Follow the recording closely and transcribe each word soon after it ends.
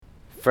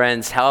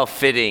Friends, how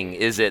fitting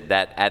is it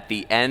that at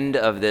the end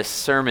of this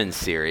sermon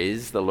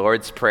series, the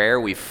Lord's Prayer,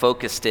 we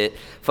focused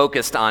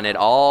on it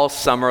all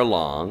summer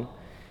long,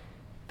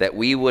 that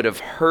we would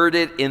have heard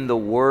it in the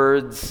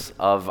words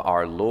of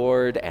our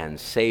Lord and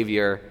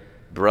Savior,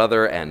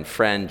 brother and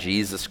friend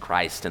Jesus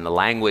Christ, in the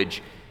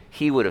language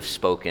he would have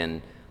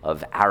spoken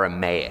of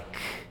Aramaic.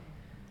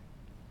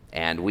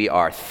 And we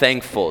are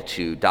thankful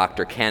to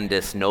Dr.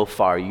 Candice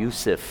Nofar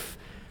Yusuf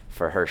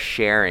for her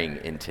sharing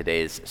in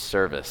today's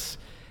service.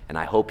 And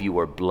I hope you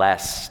were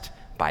blessed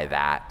by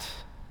that.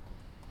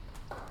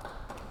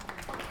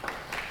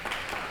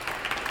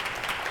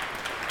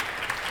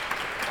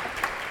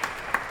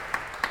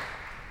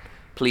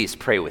 Please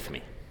pray with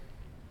me.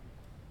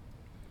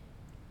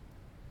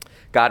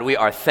 God, we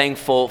are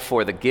thankful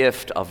for the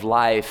gift of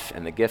life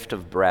and the gift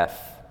of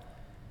breath,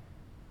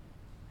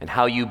 and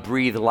how you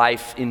breathe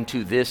life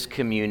into this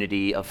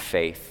community of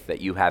faith that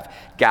you have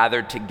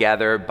gathered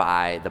together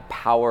by the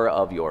power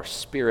of your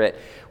Spirit.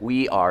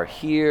 We are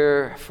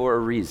here for a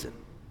reason.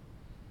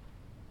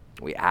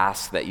 We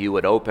ask that you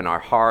would open our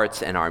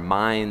hearts and our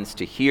minds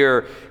to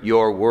hear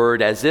your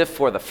word as if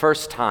for the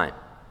first time,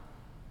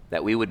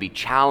 that we would be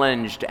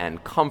challenged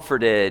and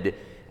comforted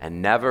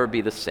and never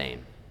be the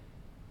same.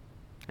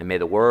 And may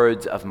the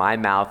words of my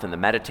mouth and the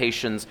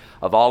meditations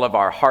of all of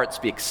our hearts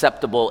be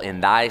acceptable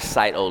in thy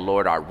sight, O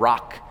Lord, our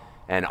rock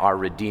and our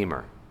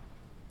Redeemer,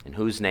 in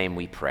whose name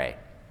we pray.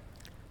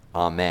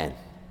 Amen.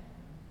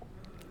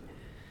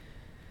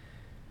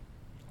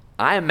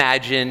 I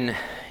imagine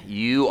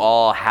you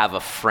all have a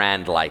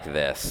friend like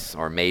this,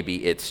 or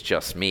maybe it's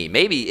just me.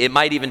 Maybe it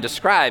might even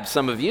describe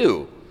some of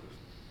you.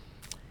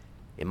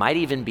 It might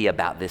even be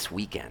about this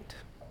weekend.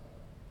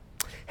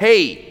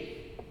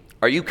 Hey,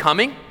 are you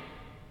coming?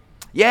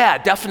 Yeah,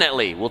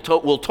 definitely. We'll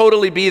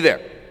totally be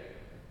there.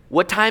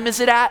 What time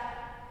is it at?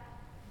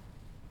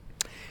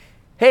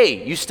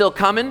 Hey, you still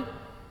coming?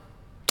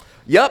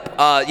 Yep,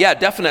 yeah,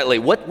 definitely.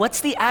 What's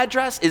the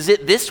address? Is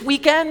it this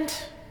weekend?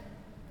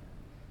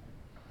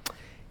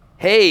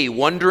 Hey,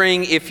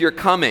 wondering if you're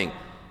coming.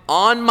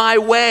 On my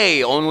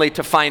way, only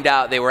to find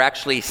out they were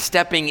actually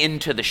stepping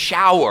into the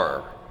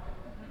shower.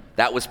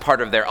 That was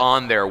part of their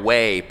on their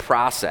way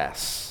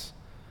process.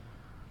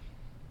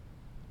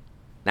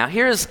 Now,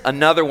 here's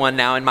another one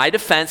now. In my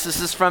defense,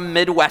 this is from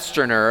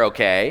Midwesterner,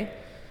 okay?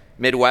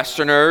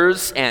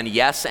 Midwesterners and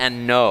yes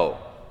and no.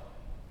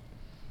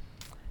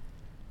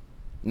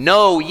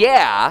 No,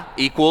 yeah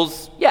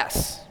equals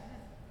yes.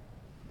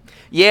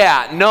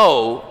 Yeah,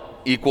 no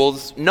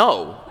equals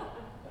no.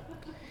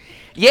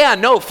 Yeah,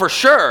 no, for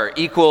sure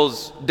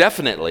equals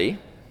definitely.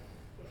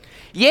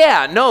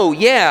 Yeah, no,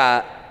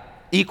 yeah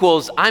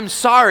equals I'm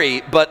sorry,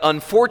 but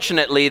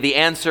unfortunately the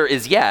answer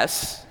is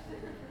yes.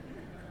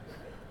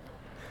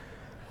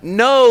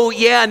 No,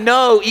 yeah,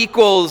 no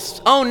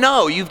equals, oh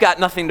no, you've got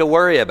nothing to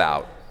worry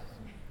about.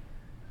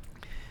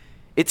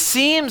 It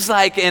seems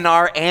like in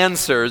our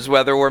answers,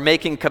 whether we're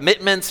making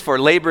commitments for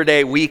Labor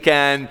Day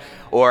weekend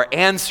or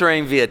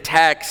answering via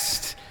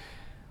text,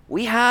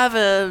 we have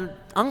an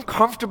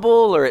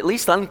uncomfortable or at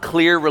least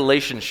unclear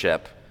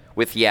relationship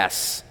with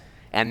yes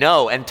and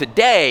no. And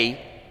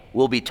today,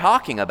 we'll be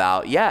talking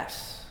about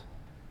yes.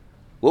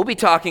 We'll be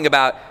talking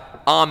about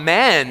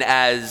amen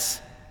as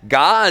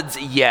God's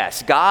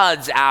yes,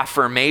 God's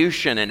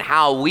affirmation, and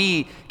how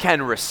we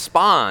can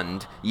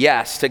respond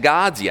yes to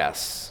God's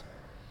yes.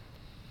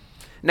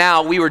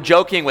 Now, we were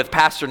joking with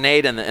Pastor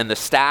Nate and the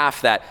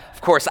staff that, of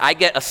course, I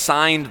get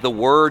assigned the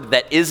word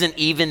that isn't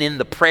even in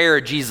the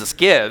prayer Jesus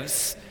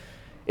gives.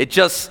 It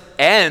just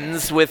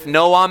ends with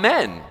no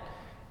amen.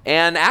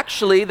 And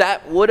actually,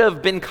 that would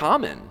have been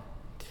common.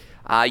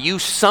 You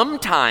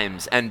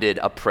sometimes ended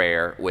a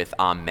prayer with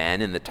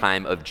amen in the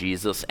time of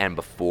Jesus and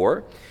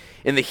before.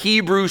 In the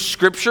Hebrew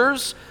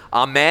scriptures,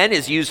 amen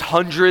is used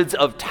hundreds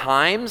of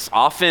times,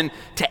 often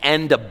to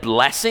end a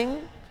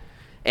blessing.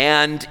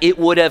 And it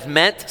would have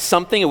meant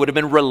something, it would have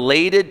been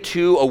related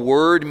to a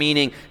word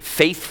meaning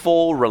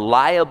faithful,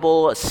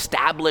 reliable,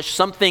 established,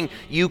 something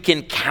you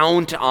can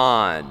count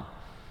on,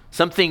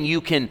 something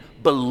you can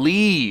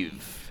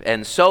believe.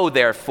 And so,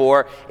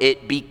 therefore,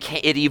 it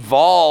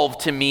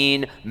evolved to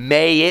mean,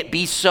 may it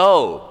be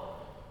so.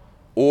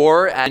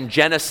 Or in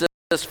Genesis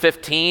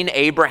 15,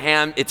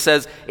 it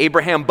says,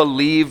 Abraham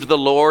believed the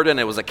Lord and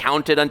it was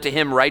accounted unto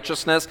him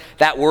righteousness.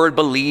 That word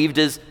believed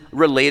is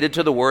related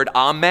to the word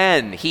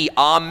amen. He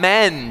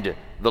amened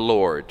the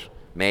Lord.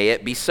 May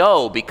it be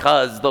so,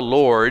 because the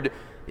Lord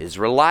is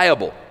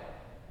reliable.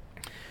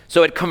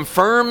 So it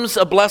confirms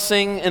a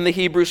blessing in the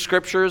Hebrew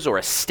scriptures or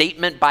a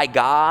statement by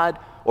God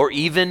or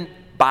even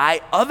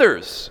by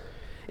others.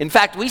 In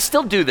fact, we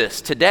still do this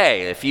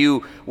today. If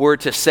you were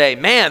to say,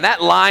 man,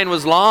 that line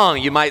was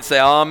long, you might say,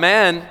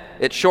 amen.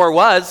 It sure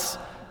was,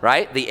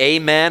 right? The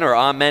amen or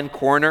amen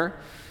corner.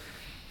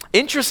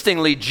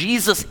 Interestingly,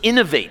 Jesus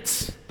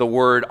innovates the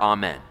word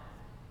amen.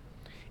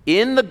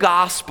 In the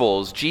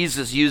Gospels,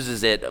 Jesus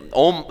uses it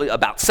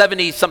about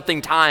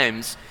 70-something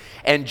times,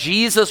 and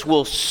Jesus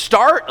will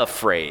start a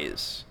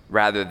phrase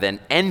rather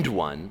than end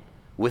one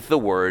with the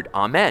word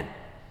amen.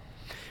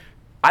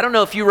 I don't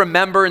know if you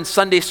remember in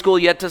Sunday school,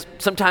 you had to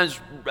sometimes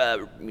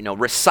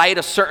recite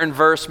a certain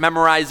verse,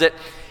 memorize it,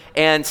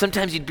 and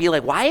sometimes you'd be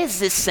like, why is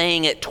this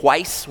saying it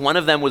twice? One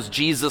of them was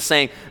Jesus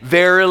saying,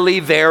 "Verily,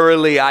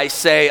 verily, I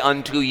say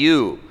unto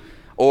you,"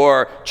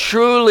 or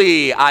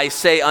 "Truly I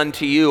say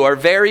unto you," or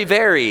 "Very,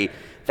 very."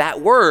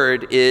 That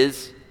word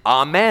is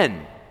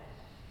amen.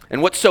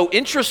 And what's so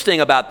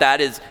interesting about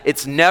that is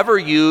it's never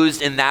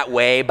used in that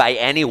way by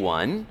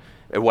anyone,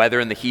 whether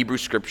in the Hebrew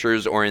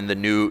Scriptures or in the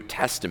New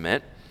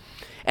Testament.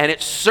 And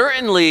it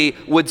certainly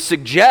would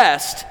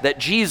suggest that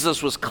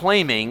Jesus was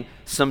claiming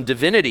some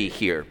divinity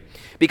here.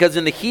 Because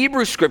in the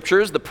Hebrew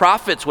Scriptures, the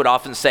prophets would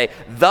often say,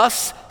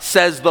 "Thus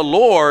says the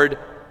Lord,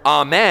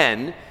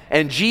 amen."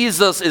 And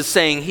Jesus is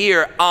saying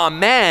here,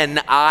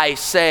 "Amen, I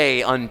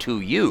say unto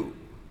you."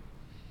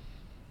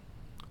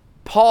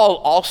 Paul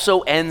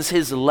also ends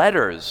his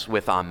letters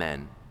with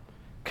amen.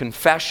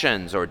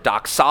 Confessions or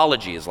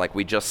doxologies, like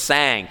we just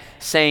sang,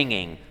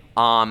 saying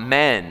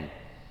amen.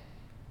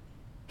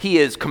 He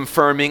is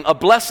confirming a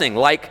blessing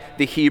like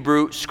the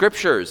Hebrew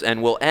Scriptures,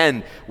 and will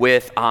end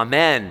with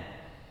amen.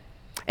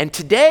 And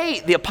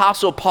today, the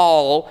Apostle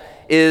Paul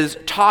is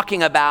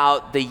talking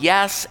about the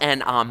yes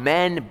and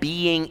amen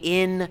being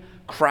in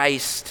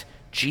Christ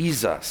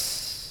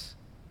Jesus.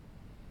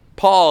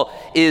 Paul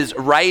is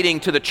writing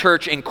to the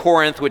church in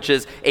Corinth, which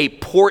is a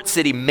port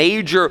city,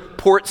 major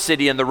port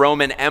city in the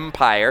Roman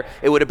Empire.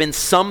 It would have been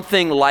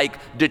something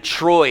like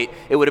Detroit.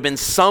 It would have been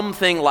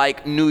something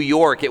like New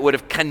York. It would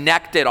have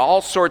connected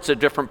all sorts of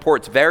different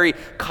ports, very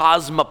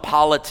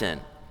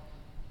cosmopolitan.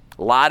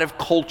 A lot of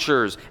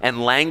cultures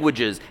and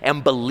languages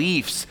and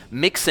beliefs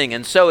mixing.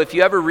 And so if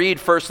you ever read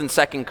 1st and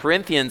 2nd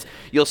Corinthians,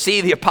 you'll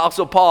see the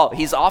Apostle Paul,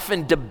 he's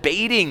often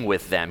debating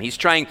with them. He's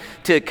trying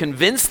to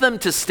convince them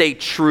to stay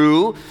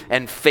true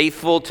and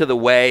faithful to the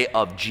way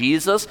of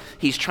Jesus.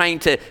 He's trying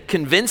to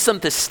convince them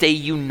to stay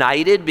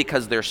united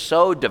because they're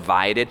so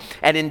divided.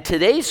 And in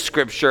today's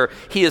scripture,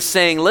 he is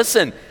saying,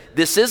 listen,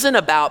 this isn't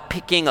about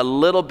picking a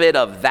little bit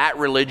of that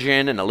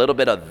religion and a little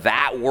bit of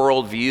that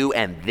worldview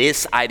and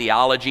this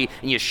ideology,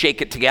 and you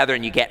shake it together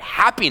and you get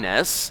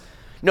happiness.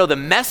 No, the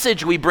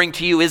message we bring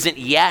to you isn't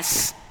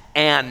yes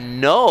and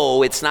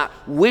no. It's not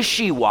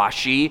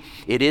wishy-washy.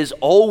 It is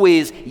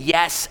always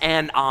yes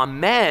and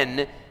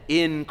amen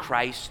in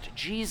Christ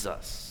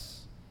Jesus.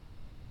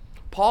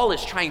 Paul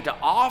is trying to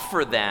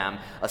offer them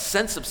a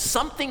sense of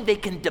something they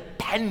can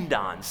depend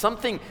on,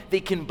 something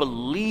they can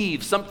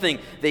believe, something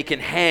they can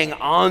hang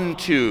on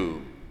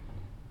to.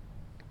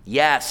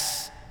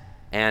 Yes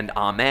and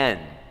amen.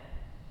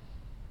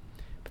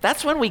 But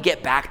that's when we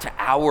get back to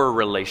our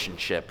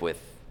relationship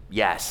with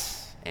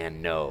yes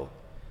and no.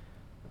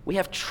 We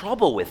have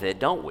trouble with it,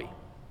 don't we?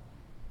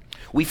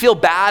 We feel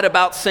bad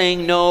about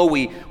saying no.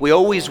 We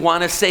always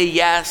want to say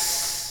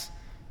yes,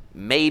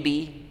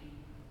 maybe.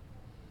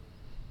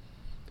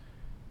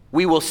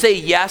 We will say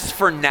yes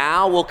for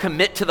now. We'll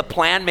commit to the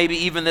plan, maybe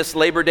even this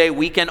Labor Day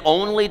weekend,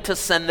 only to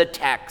send the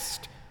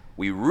text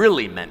we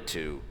really meant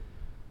to,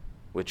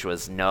 which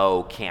was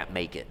no, can't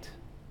make it.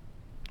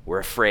 We're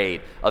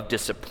afraid of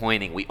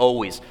disappointing. We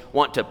always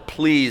want to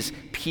please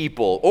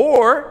people.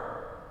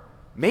 Or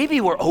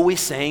maybe we're always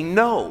saying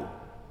no.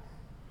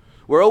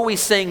 We're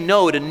always saying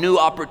no to new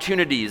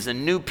opportunities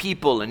and new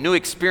people and new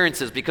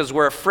experiences because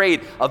we're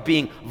afraid of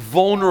being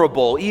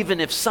vulnerable,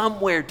 even if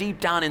somewhere deep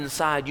down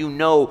inside you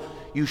know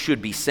you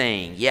should be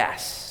saying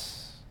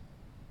yes.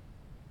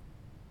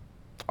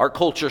 Our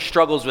culture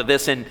struggles with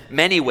this in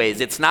many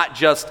ways. It's not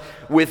just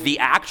with the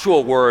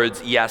actual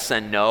words yes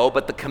and no,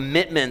 but the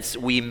commitments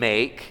we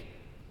make.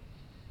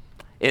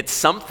 It's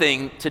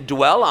something to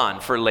dwell on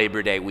for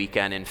Labor Day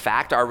weekend. In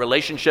fact, our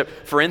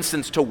relationship, for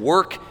instance, to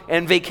work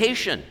and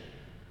vacation.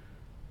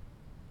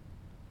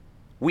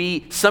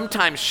 We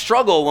sometimes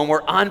struggle when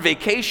we're on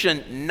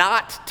vacation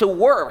not to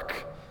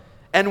work.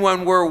 And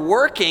when we're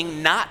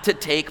working, not to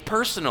take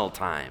personal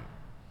time.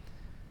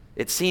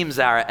 It seems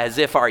as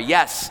if our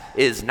yes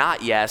is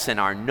not yes and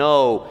our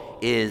no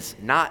is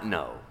not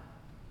no.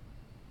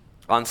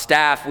 On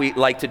staff, we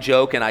like to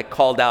joke, and I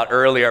called out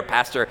earlier,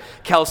 Pastor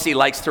Kelsey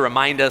likes to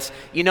remind us,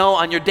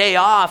 on your day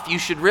off, you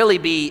should really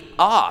be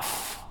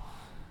off.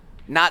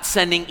 Not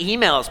sending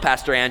emails,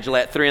 Pastor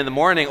Angela, at 3 in the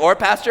morning, or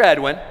Pastor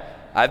Edwin.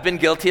 I've been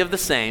guilty of the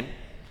same.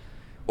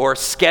 Or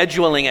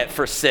scheduling it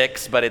for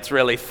 6, but it's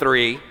really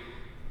 3.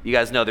 You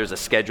guys know there's a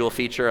schedule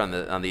feature on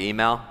the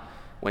email.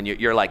 When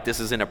you're like, this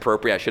is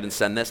inappropriate, I shouldn't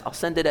send this. I'll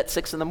send it at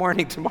 6 in the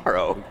morning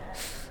tomorrow.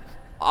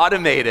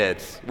 Automated.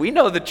 We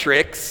know the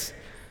tricks.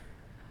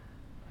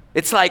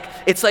 It's like,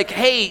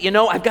 hey,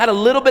 I've got a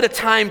little bit of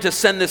time to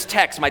send this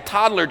text. My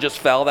toddler just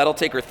fell. That'll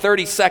take her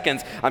 30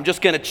 seconds. I'm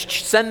just going to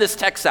send this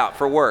text out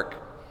for work.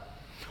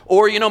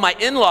 Or, my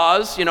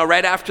in-laws,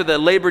 right after the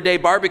Labor Day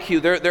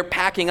barbecue, they're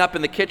packing up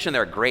in the kitchen.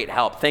 They're great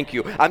help. Thank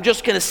you. I'm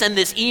just going to send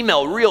this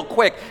email real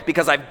quick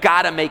because I've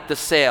got to make the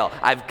sale.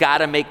 I've got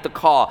to make the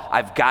call.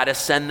 I've got to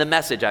send the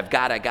message. I've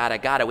got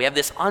to. We have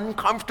this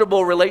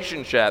uncomfortable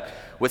relationship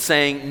with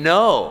saying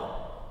no.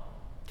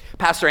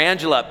 Pastor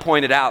Angela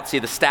pointed out,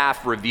 the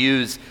staff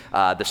reviews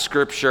the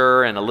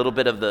scripture and a little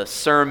bit of the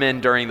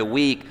sermon during the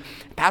week.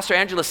 Pastor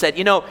Angela said,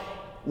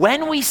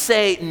 when we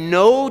say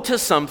no to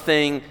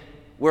something,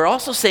 we're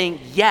also saying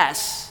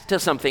yes to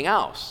something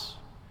else.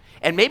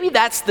 And maybe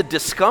that's the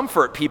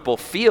discomfort people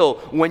feel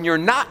when you're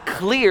not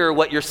clear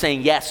what you're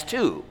saying yes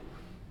to.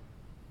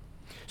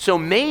 So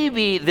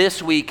maybe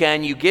this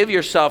weekend you give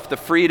yourself the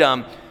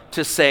freedom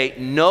to say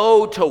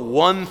no to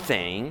one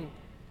thing,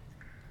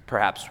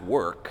 perhaps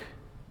work,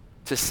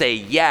 to say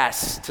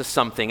yes to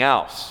something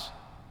else,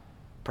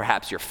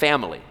 perhaps your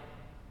family,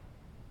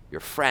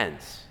 your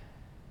friends,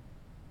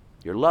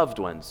 your loved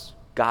ones,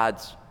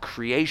 God's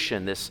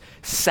creation, this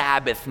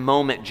Sabbath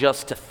moment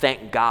just to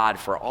thank God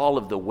for all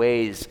of the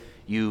ways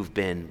you've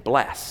been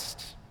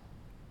blessed.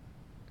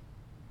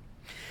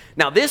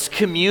 Now, this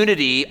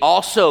community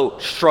also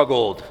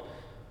struggled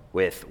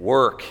with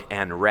work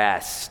and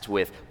rest,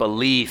 with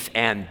belief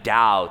and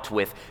doubt,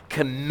 with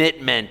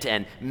commitment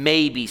and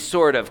maybe,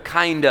 sort of,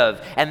 kind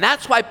of. And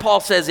that's why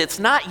Paul says it's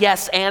not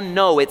yes and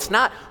no. It's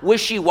not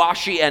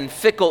wishy-washy and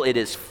fickle. It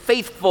is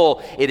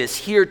faithful. It is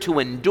here to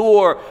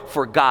endure,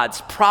 for God's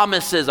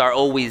promises are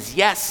always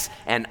yes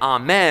and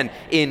amen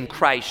in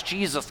Christ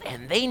Jesus.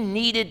 And they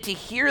needed to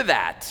hear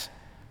that.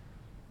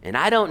 And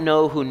I don't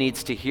know who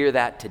needs to hear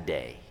that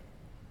today.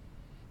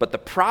 But the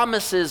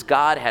promises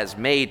God has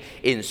made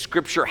in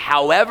Scripture,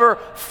 however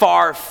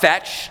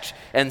far-fetched,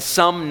 and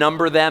some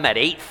number them at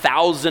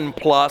 8,000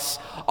 plus,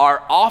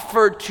 are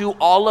offered to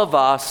all of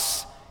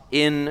us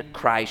in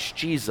Christ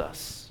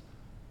Jesus.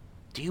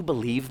 Do you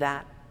believe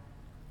that?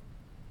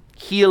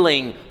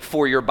 Healing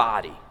for your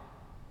body.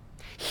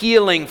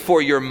 Healing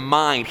for your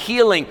mind,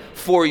 healing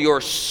for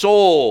your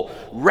soul,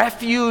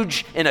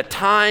 refuge in a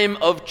time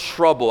of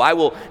trouble. I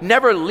will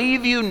never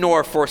leave you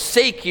nor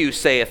forsake you,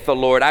 saith the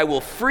Lord. I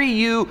will free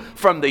you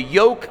from the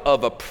yoke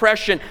of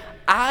oppression.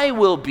 I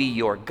will be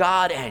your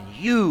God, and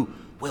you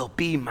will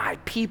be my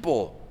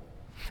people.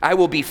 I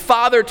will be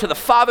father to the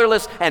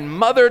fatherless and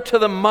mother to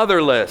the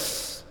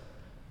motherless.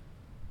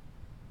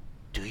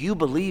 Do you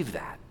believe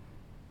that?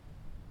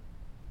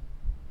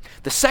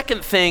 The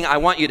second thing I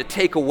want you to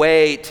take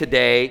away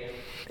today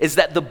is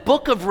that the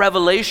book of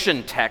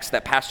Revelation text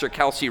that Pastor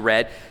Kelsey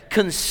read,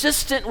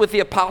 consistent with the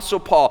Apostle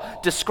Paul,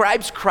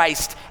 describes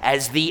Christ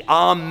as the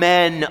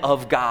Amen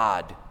of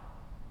God.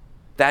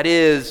 That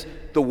is,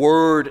 the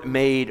Word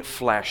made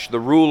flesh, the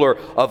ruler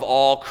of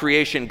all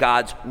creation.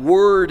 God's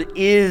Word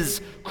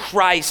is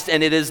Christ,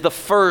 and it is the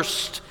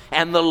first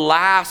and the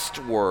last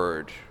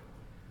word.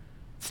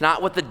 It's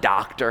not what the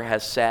doctor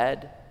has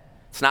said.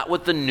 It's not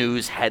what the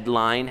news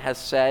headline has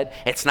said.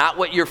 It's not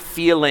what you're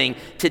feeling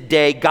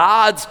today.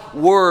 God's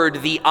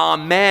word, the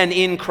Amen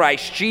in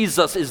Christ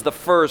Jesus, is the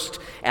first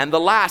and the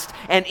last.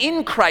 And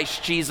in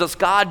Christ Jesus,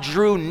 God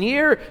drew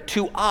near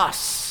to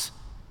us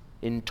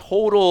in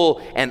total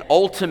and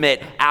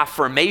ultimate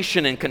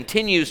affirmation and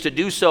continues to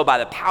do so by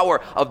the power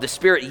of the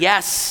Spirit.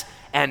 Yes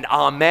and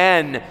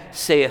amen,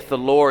 saith the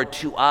Lord,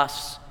 to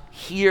us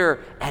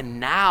here and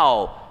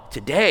now,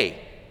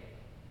 today.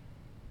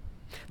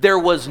 There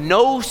was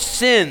no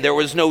sin, there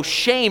was no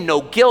shame,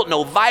 no guilt,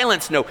 no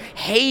violence, no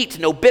hate,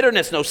 no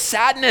bitterness, no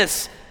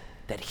sadness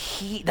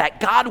that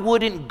God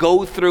wouldn't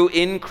go through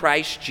in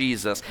Christ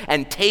Jesus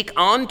and take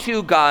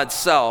onto God's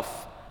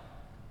self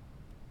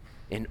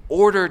in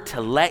order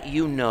to let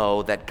you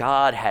know that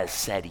God has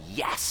said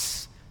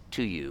yes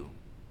to you,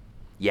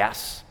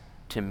 yes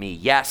to me,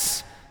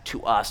 yes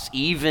to us,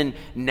 even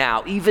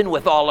now, even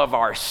with all of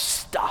our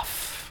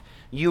stuff.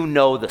 You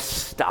know the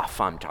stuff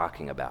I'm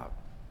talking about.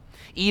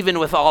 Even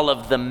with all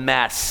of the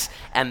mess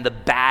and the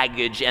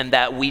baggage and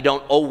that we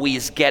don't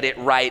always get it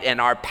right and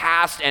our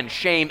past and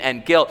shame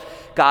and guilt,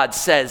 God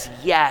says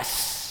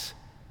yes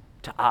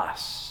to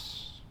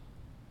us.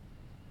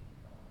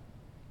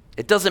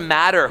 It doesn't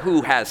matter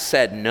who has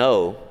said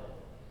no.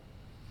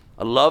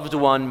 A loved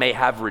one may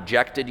have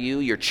rejected you.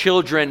 Your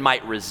children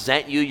might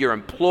resent you. Your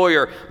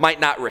employer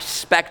might not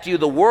respect you.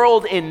 The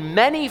world in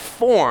many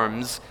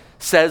forms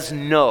says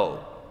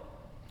no.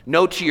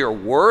 No to your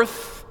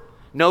worth.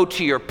 No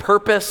to your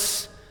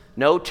purpose,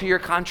 no to your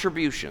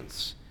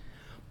contributions.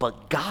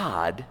 But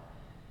God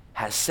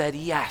has said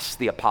yes,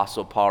 the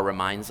Apostle Paul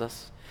reminds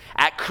us.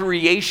 At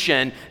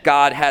creation,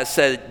 God has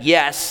said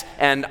yes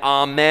and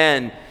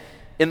amen.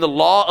 In the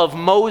law of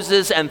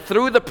Moses and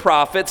through the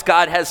prophets,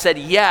 God has said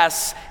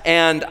yes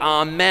and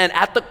amen.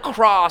 At the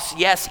cross,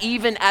 yes,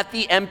 even at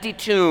the empty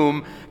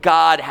tomb,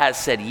 God has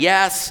said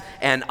yes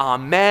and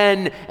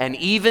amen. And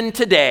even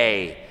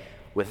today,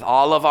 with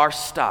all of our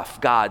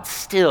stuff, God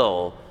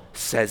still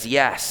says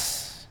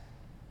yes.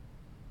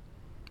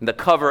 In the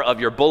cover of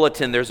your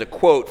bulletin, there's a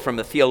quote from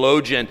the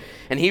theologian,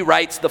 and he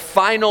writes, "The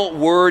final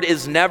word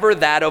is never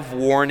that of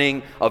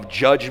warning, of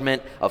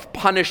judgment, of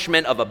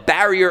punishment, of a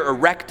barrier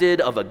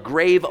erected, of a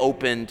grave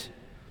opened.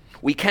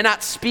 We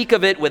cannot speak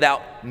of it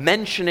without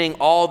mentioning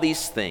all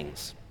these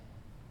things.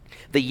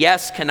 The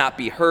yes cannot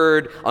be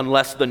heard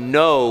unless the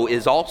no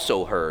is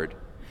also heard.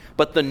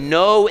 But the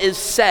no is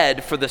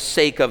said for the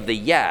sake of the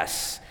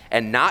yes,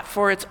 and not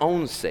for its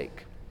own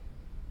sake.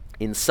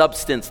 In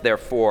substance,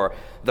 therefore,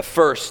 the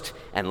first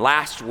and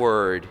last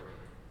word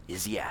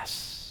is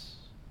yes.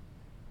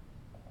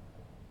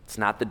 It's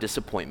not the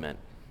disappointment.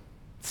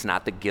 It's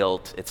not the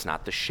guilt. It's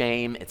not the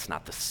shame. It's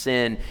not the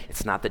sin.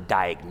 It's not the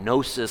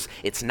diagnosis.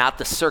 It's not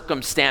the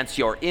circumstance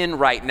you're in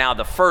right now.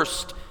 The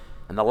first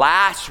and the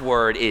last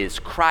word is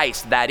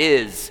Christ. That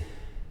is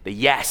the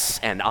yes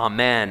and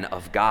amen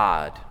of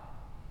God.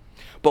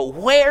 But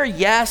where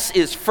yes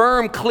is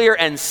firm, clear,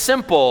 and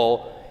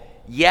simple,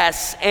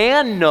 yes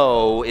and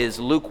no is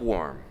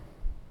lukewarm.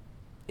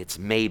 It's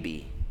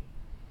maybe.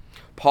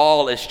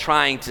 Paul is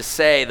trying to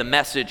say the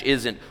message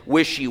isn't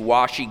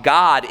wishy-washy.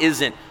 God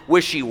isn't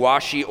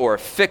wishy-washy or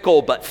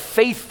fickle, but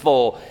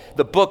faithful.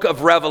 The book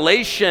of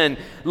Revelation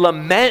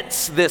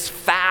laments this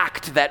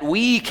fact that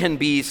we can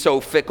be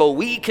so fickle.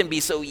 We can be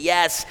so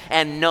yes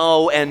and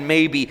no and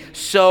maybe.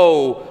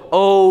 So,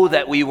 oh,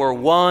 that we were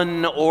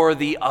one or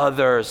the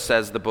other,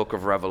 says the book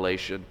of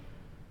Revelation.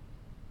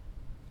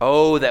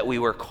 Oh, that we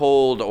were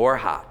cold or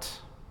hot.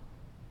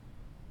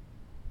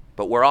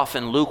 But we're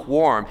often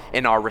lukewarm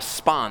in our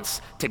response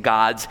to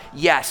God's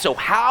yes. So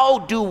how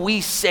do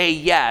we say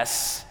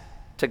yes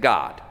to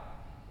God?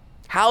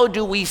 How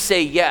do we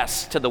say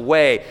yes to the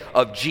way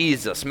of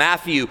Jesus?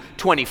 Matthew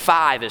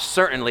 25 is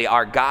certainly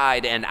our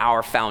guide and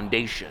our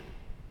foundation.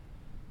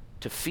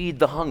 To feed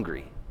the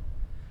hungry,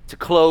 to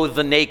clothe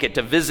the naked,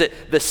 to visit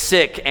the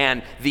sick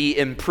and the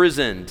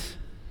imprisoned.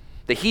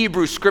 The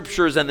Hebrew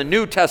Scriptures and the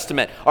New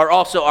Testament are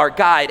also our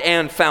guide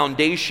and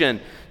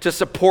foundation to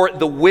support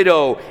the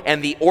widow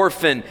and the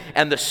orphan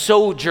and the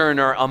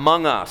sojourner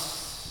among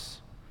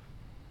us,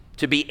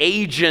 to be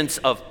agents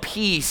of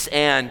peace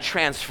and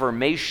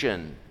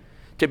transformation,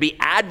 to be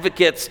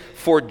advocates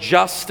for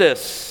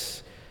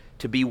justice,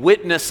 to be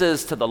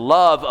witnesses to the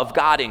love of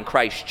God in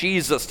Christ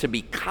Jesus, to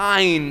be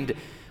kind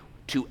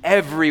to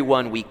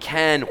everyone we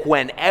can,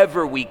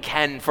 whenever we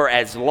can, for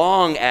as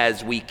long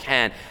as we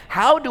can.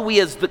 How do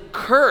we as the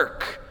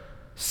Kirk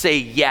say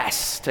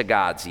yes to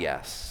God's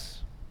yes?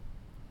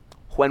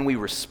 When we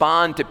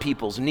respond to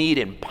people's need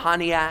in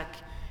Pontiac,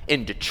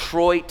 in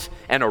Detroit,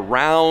 and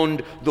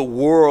around the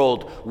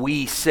world,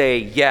 we say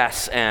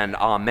yes and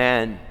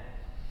amen.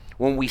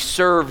 When we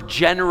serve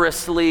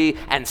generously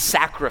and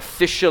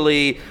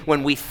sacrificially,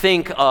 when we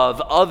think of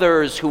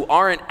others who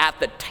aren't at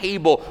the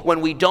table,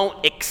 when we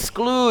don't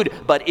exclude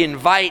but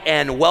invite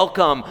and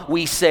welcome,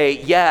 we say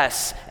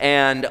yes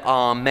and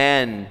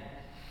amen.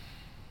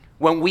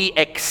 When we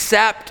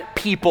accept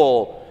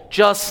people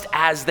just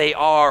as they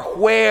are,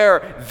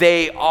 where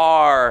they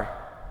are.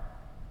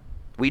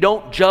 We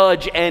don't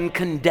judge and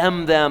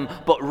condemn them,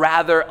 but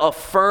rather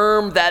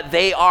affirm that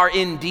they are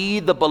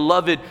indeed the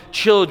beloved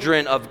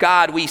children of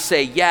God. We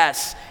say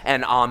yes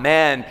and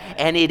amen.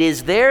 And it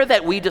is there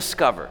that we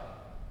discover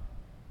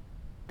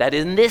that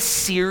in this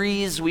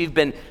series we've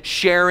been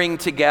sharing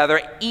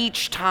together,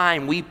 each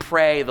time we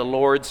pray the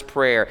Lord's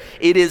Prayer,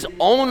 it is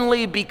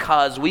only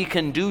because we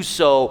can do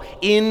so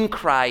in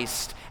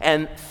Christ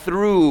and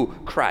through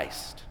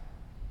Christ.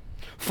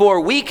 For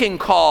we can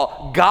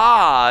call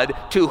God,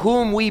 to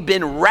whom we've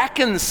been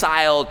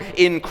reconciled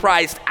in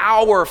Christ,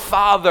 our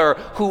Father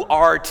who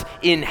art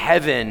in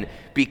heaven,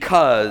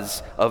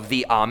 because of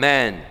the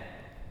Amen.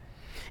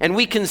 And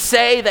we can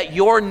say that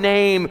your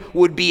name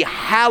would be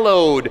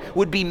hallowed,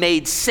 would be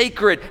made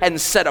sacred and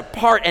set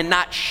apart and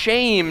not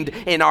shamed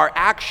in our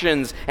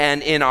actions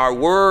and in our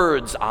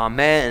words.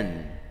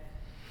 Amen.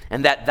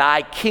 And that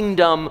thy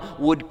kingdom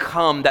would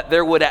come, that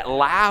there would at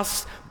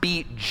last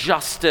be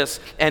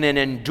justice and an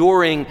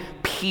enduring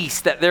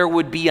peace, that there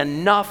would be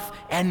enough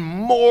and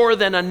more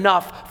than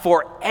enough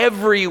for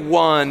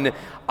everyone.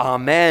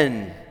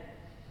 Amen.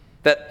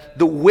 That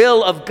the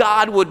will of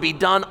God would be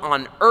done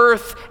on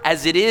earth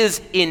as it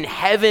is in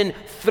heaven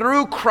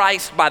through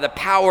Christ by the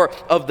power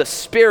of the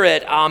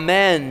Spirit.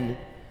 Amen.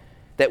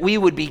 That we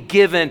would be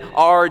given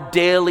our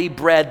daily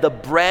bread, the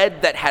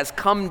bread that has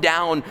come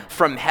down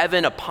from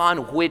heaven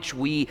upon which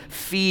we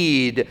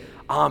feed.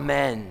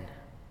 Amen.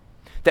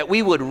 That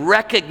we would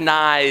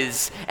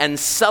recognize and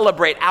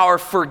celebrate our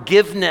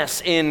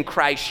forgiveness in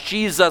Christ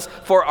Jesus,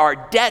 for our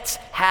debts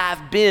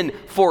have been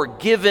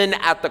forgiven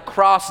at the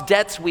cross,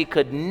 debts we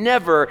could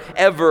never,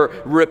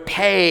 ever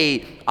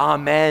repay.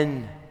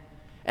 Amen.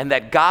 And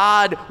that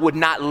God would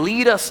not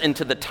lead us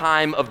into the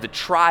time of the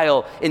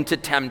trial, into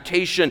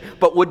temptation,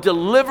 but would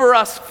deliver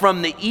us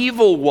from the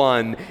evil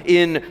one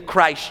in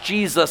Christ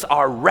Jesus,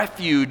 our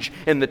refuge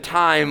in the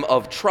time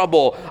of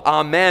trouble.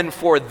 Amen.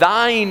 For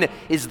thine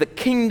is the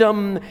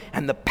kingdom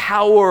and the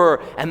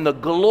power and the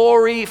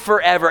glory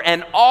forever.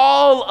 And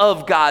all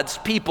of God's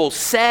people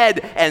said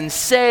and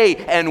say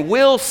and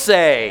will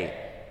say,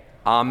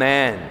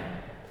 Amen.